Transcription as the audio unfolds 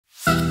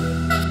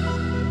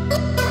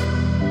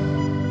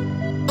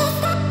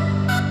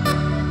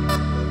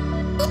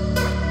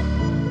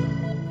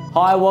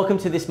Hi, welcome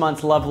to this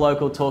month's Love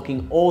Local,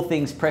 talking all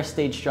things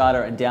prestige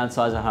strata and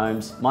downsizer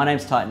homes. My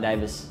name's Titan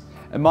Davis.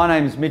 And my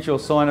name is Mitchell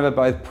Soinover,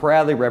 both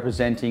proudly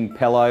representing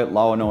Pello,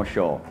 Lower North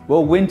Shore.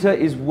 Well, winter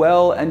is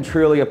well and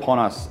truly upon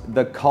us.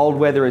 The cold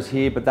weather is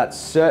here, but that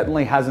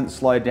certainly hasn't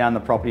slowed down the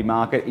property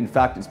market. In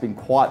fact, it's been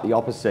quite the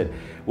opposite.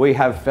 We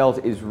have felt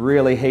it is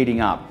really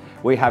heating up.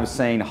 We have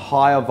seen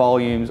higher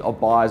volumes of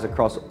buyers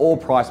across all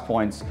price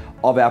points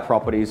of our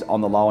properties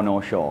on the Lower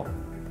North Shore.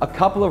 A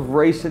couple of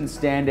recent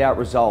standout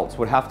results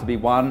would have to be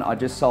one I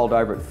just sold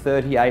over at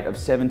 38 of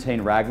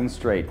 17 Raglan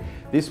Street.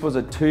 This was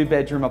a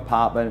 2-bedroom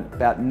apartment,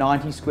 about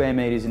 90 square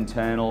metres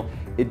internal.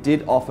 It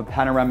did offer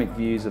panoramic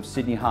views of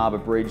Sydney Harbour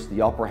Bridge,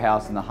 the Opera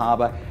House and the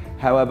harbour.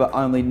 However,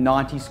 only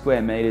 90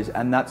 square metres,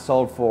 and that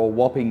sold for a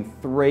whopping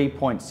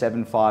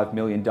 $3.75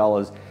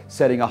 million,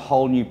 setting a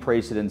whole new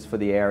precedence for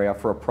the area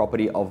for a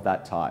property of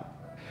that type.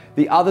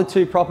 The other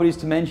two properties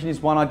to mention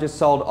is one I just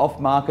sold off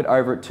market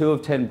over at 2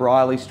 of 10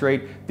 Briley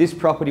Street. This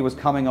property was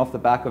coming off the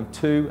back of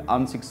 2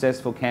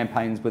 unsuccessful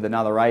campaigns with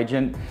another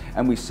agent,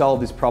 and we sold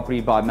this property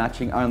by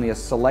matching only a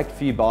select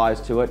few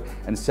buyers to it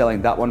and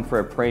selling that one for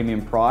a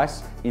premium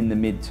price in the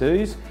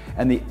mid-2s,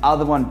 and the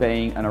other one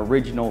being an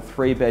original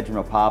 3-bedroom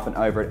apartment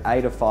over at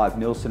 8 of 5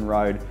 Nilsson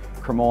Road,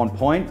 Cremorne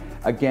Point.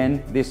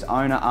 Again, this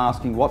owner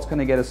asking what's going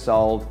to get us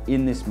sold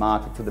in this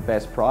market for the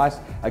best price.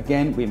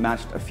 Again, we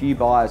matched a few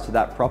buyers to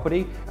that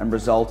property and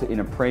resulted in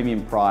a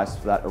premium price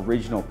for that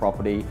original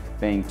property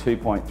being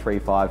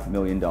 $2.35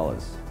 million.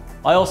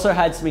 I also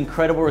had some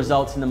incredible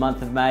results in the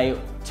month of May.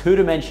 Two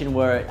to mention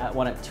were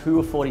one at 2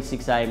 of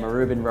 46A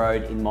Marubin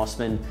Road in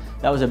Mossman.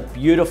 That was a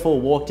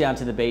beautiful walk down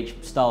to the beach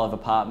style of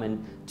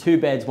apartment, 2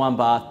 beds, 1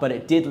 bath, but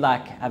it did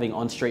lack having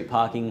on-street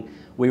parking.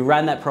 We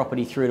ran that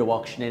property through to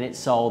auction and it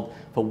sold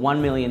for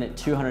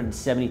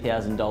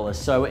 $1,270,000.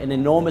 So an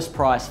enormous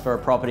price for a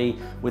property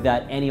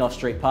without any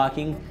off-street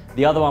parking.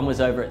 The other one was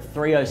over at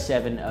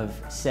 307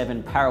 of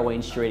 7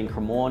 Parraween Street in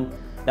Cremorne.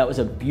 That was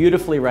a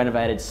beautifully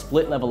renovated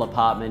split-level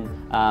apartment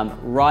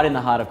right in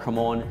the heart of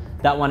Cremorne.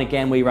 That one,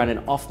 again, we ran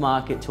an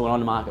off-market to an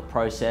on-market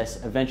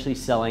process, eventually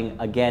selling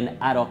again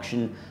at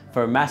auction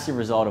for a massive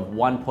result of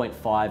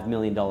 $1.5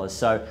 million.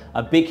 So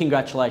a big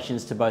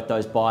congratulations to both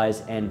those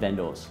buyers and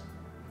vendors.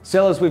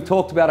 Sellers, we've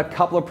talked about a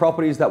couple of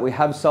properties that we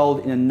have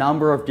sold in a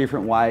number of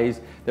different ways.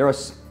 There are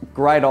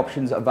great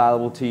options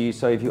available to you.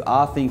 So if you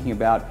are thinking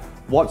about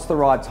what's the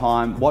right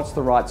time, what's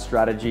the right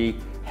strategy,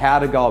 how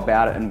to go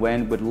about it and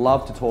when, we'd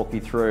love to talk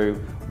you through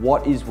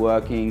what is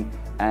working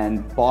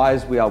and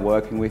buyers we are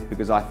working with,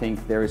 because I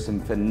think there is some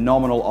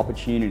phenomenal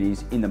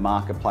opportunities in the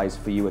marketplace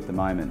for you at the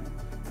moment.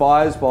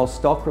 Buyers, while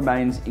stock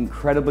remains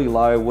incredibly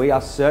low, we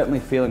are certainly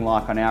feeling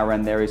like on our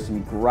end there is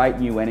some great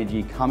new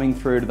energy coming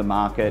through to the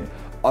market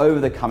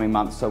over the coming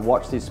months, so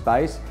watch this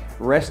space.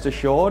 Rest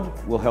assured,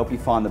 we'll help you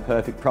find the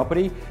perfect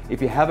property.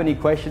 If you have any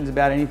questions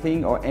about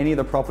anything or any of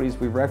the properties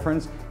we've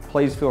referenced,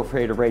 please feel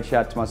free to reach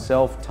out to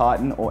myself,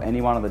 Titan, or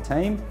anyone on the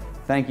team.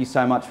 Thank you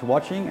so much for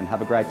watching and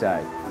have a great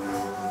day.